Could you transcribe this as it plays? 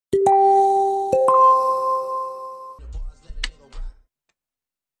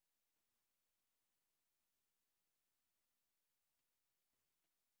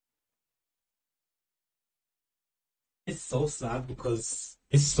so sad because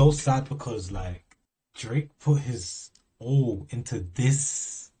it's so sad because like Drake put his all into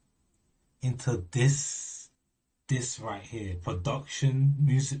this right here. Production,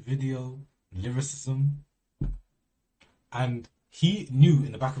 music video, lyricism. And he knew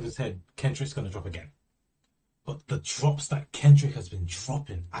in the back of his head Kendrick's gonna drop again. But the drops that Kendrick has been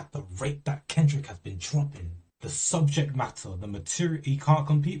dropping, at the rate that Kendrick has been dropping, the subject matter, the material, he can't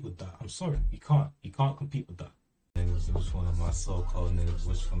compete with that. I'm sorry, he can't. He can't compete with that. Niggas, which one of my so-called niggas?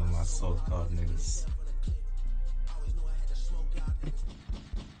 Which one of my so-called niggas?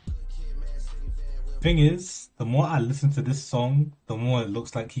 Thing is, the more I listen to this song, the more it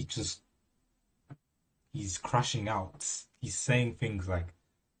looks like he's crashing out. He's saying things like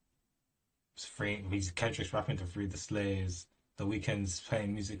he's Kendrick's rapping to free the slaves. The Weeknd's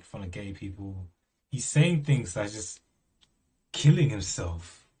playing music in front of gay people. He's saying things that's just killing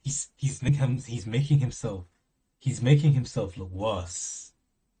himself. He's making himself look worse.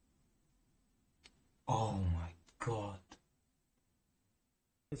 Oh my god.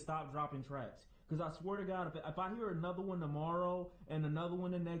 Stop dropping tracks. Because I swear to God, if I hear another one tomorrow and another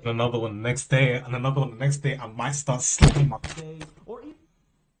one the next another one the next day and another one the next day, I might start slipping my days or even...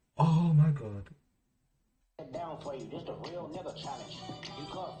 Oh my god. Down for you, this the real nigga challenge. You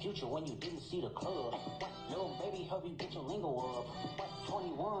caught Future when you didn't see the club. Little baby help you get your lingo up.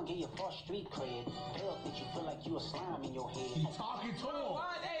 21 get your first street cred. Girl, did you feel like you a slime in your head? He talking to him.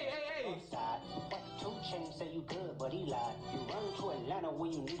 Hey. Side. 2 Chainz say you good, but he lied. You run to Atlanta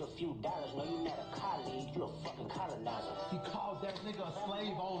when you need a few dollars. No, you not a colleague, you a fucking colonizer. He called that nigga a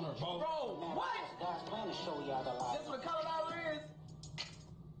slave owner, bro. Man, What? God's plan to show y'all the light. That's what a colonizer is.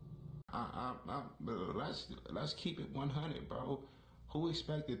 Let's keep it 100, bro. Who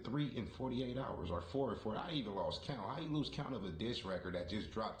expected 3 in 48 hours or 4 in 4? I even lost count. How you lose count of a diss record that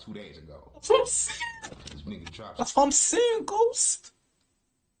just dropped 2 days ago? That's what I'm saying. This nigga drops. That's what I'm saying, Ghost.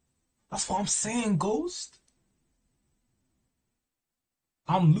 That's what I'm saying, Ghost.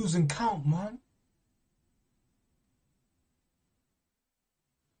 I'm losing count, man.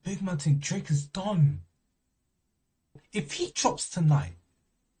 Big man think Drake is done. If he drops tonight,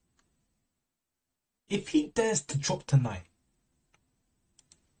 if he dares to drop tonight,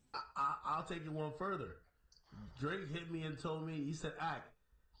 I'll take it one further. Drake hit me and told me, he said, "Act,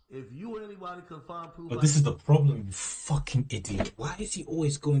 if you or anybody can find proof." But this is the problem, you fucking idiot. Why is he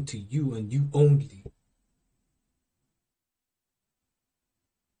always going to you and you only?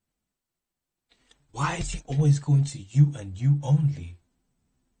 Why is he always going to you and you only?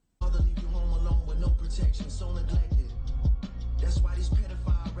 That's why these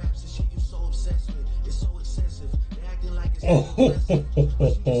pedophile raps and shit you so obsessed with. It's so excessive. They acting like it's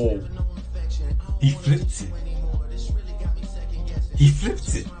He flipped it. He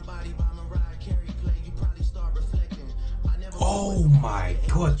flipped it. Oh my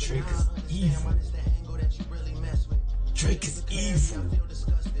god, Drake is evil. Drake is evil.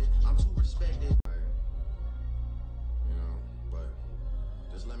 But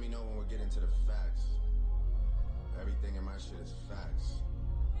just let me know when we get into the facts. Everything in my shit is facts.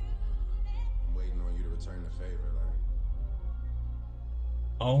 I'm waiting on you to return the favor, like.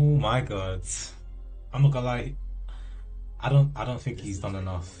 Oh my god. I'm not gonna lie. I don't think he's done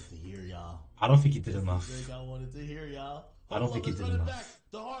enough. I don't think he did enough. I wanted to hear y'all. I don't think he did enough.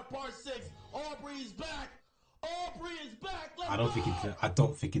 The hard part 6. Aubrey is back. Aubrey is back. I don't think he did. I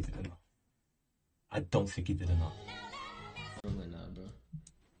don't think he did enough. I don't think he did enough.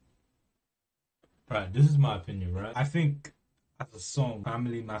 Right, this is my opinion, right? I think as a song,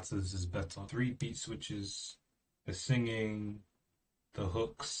 Family Matters is better. 3 beat switches, the singing, the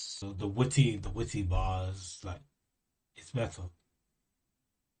hooks, the witty bars, like, it's better.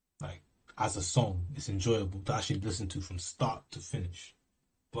 Like, as a song, it's enjoyable to actually listen to from start to finish.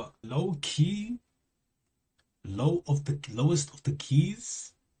 But low key, lowest of the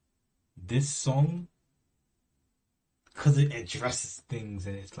keys, this song, because it addresses things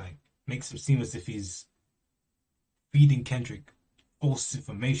and it's like, makes him seem as if he's feeding Kendrick false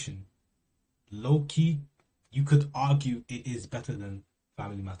information. Low key, you could argue it is better than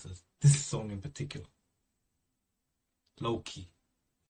Family Matters. This song in particular. Low key.